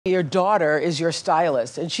Your daughter is your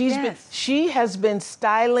stylist, and she has been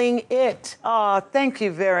styling it. Oh, thank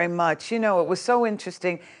you very much. You know, it was so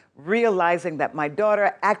interesting realizing that my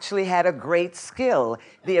daughter actually had a great skill.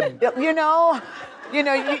 You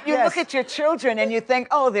look at your children and you think,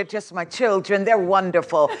 oh, they're just my children, they're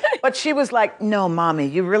wonderful. But she was like, no, mommy,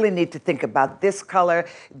 you really need to think about this color,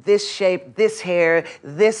 this shape, this hair,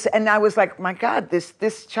 this. And I was like, my God,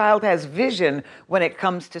 this child has vision when it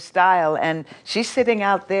comes to style. And she's sitting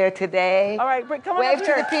out there today. All right, come on Wave up to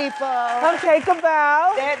here. the people. Come take a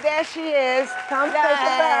bow. There she is. Come take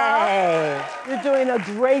a bow. You're doing a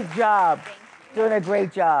great job. Doing a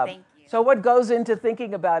great job. Thank you. So what goes into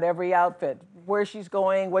thinking about every outfit? Where she's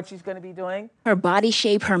going, what she's going to be doing? Her body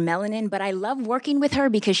shape, her melanin, but I love working with her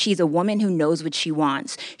because she's a woman who knows what she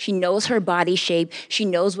wants. She knows her body shape. She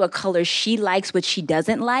knows what colors she likes, what she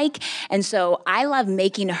doesn't like. And so I love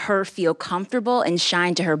making her feel comfortable and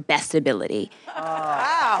shine to her best ability.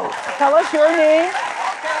 Wow. Tell us your name.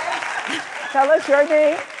 Tell us your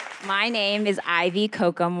name. My name is Ivy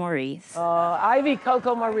Coco Maurice. Ivy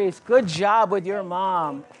Coco Maurice, good job with your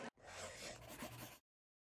mom.